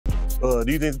Do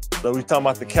you think, we talking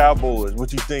about the Cowboys,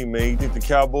 what you think, man? You think the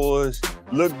Cowboys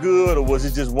look good, or was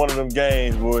it just one of them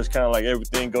games where it's kind of like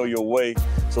everything go your way,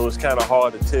 so it's kind of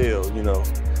hard to tell, you know?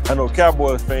 I know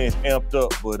Cowboys fans amped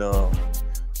up, but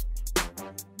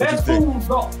that's fool's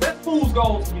goal. That's fool's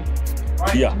goal to me,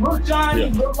 right? Yeah. Look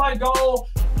shiny, look like gold,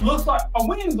 looks like a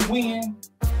win is a win.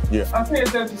 Yeah. I said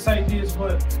that to say this,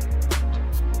 but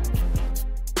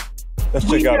let's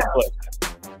check out the play.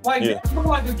 Like, that look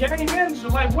like a game manager.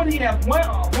 Like, what do he have?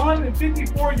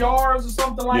 154 yards or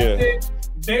something like that.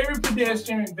 Very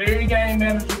pedestrian, very game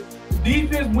manager. The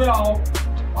defense went off.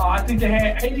 I think they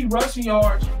had 80 rushing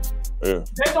yards. Yeah.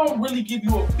 They don't really give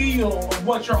you a feel of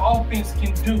what your offense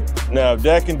can do. Now, if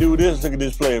Dak can do this, look at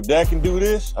this play. If Dak can do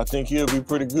this, I think he'll be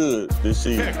pretty good this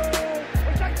season.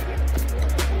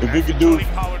 If he could do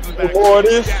more of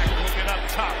this,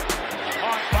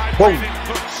 boom.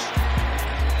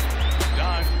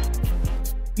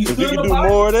 If he can do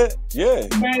more of that, yeah.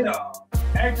 He made an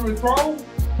accurate throw.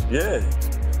 Yeah.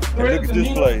 And look at this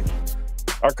play.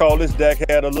 I call this Dak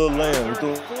had a little lamb.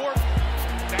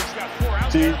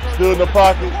 See, stood in the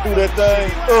pocket, threw that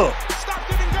thing. Stopped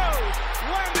it and goes.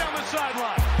 Ran down the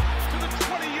sideline to the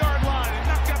 20-yard line. And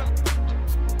knocked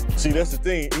out. See, that's the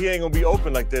thing. He ain't gonna be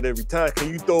open like that every time. Can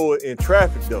you throw it in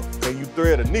traffic though? Can you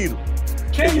thread a needle?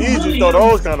 It's easy to throw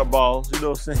those kind of balls, you know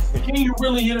what I'm saying? Can you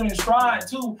really hit him in stride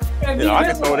too? And yeah, I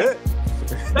can throw that.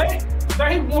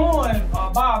 They won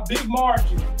by a big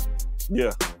margin.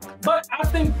 Yeah. But I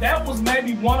think that was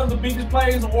maybe one of the biggest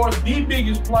plays, or the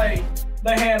biggest play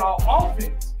they had on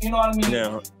offense. You know what I mean?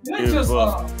 Yeah.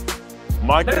 If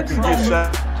Micah can get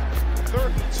sacked.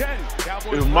 3rd and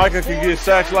 10. If Micah can get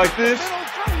sacked like this.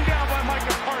 Down by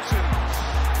Micah Parsons.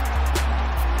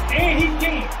 And he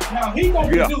can. Now he gonna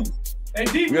produce. Their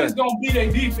defense gonna be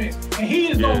their defense, and he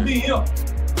is gonna be him.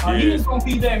 He is gonna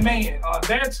be that man.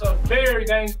 That's a very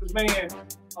dangerous man,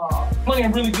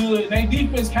 playing really good. Their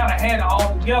defense kind of had it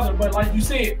all together, but like you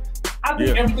said, I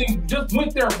think everything just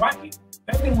went their right.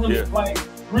 They didn't really play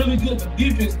really good. The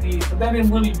defense did, but they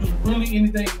didn't really do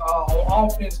anything on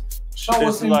offense. Show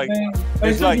us anything.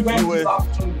 It's like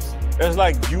that's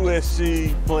like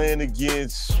USC playing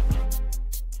against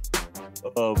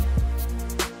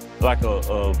like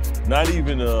a not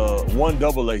even a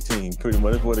 1AA team, pretty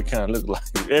much. That's what it kind of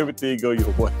looks like. Everything go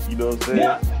your way, you know what I'm saying?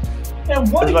 Yeah.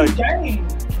 And what do you gain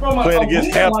from playing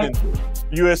against Hampton?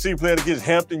 Like USC playing against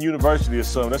Hampton University or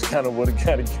something. That's kind of what it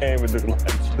kind of game it looked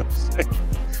like. You know what I'm saying?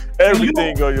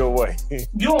 Everything go your way. You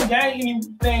don't gain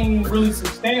anything really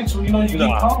substantial. You know, you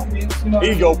get confidence. You know,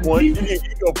 ego points. You get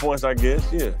ego points, I guess.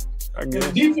 Yeah, I guess.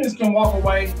 The defense can walk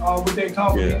away with their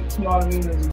confidence. You know what I mean?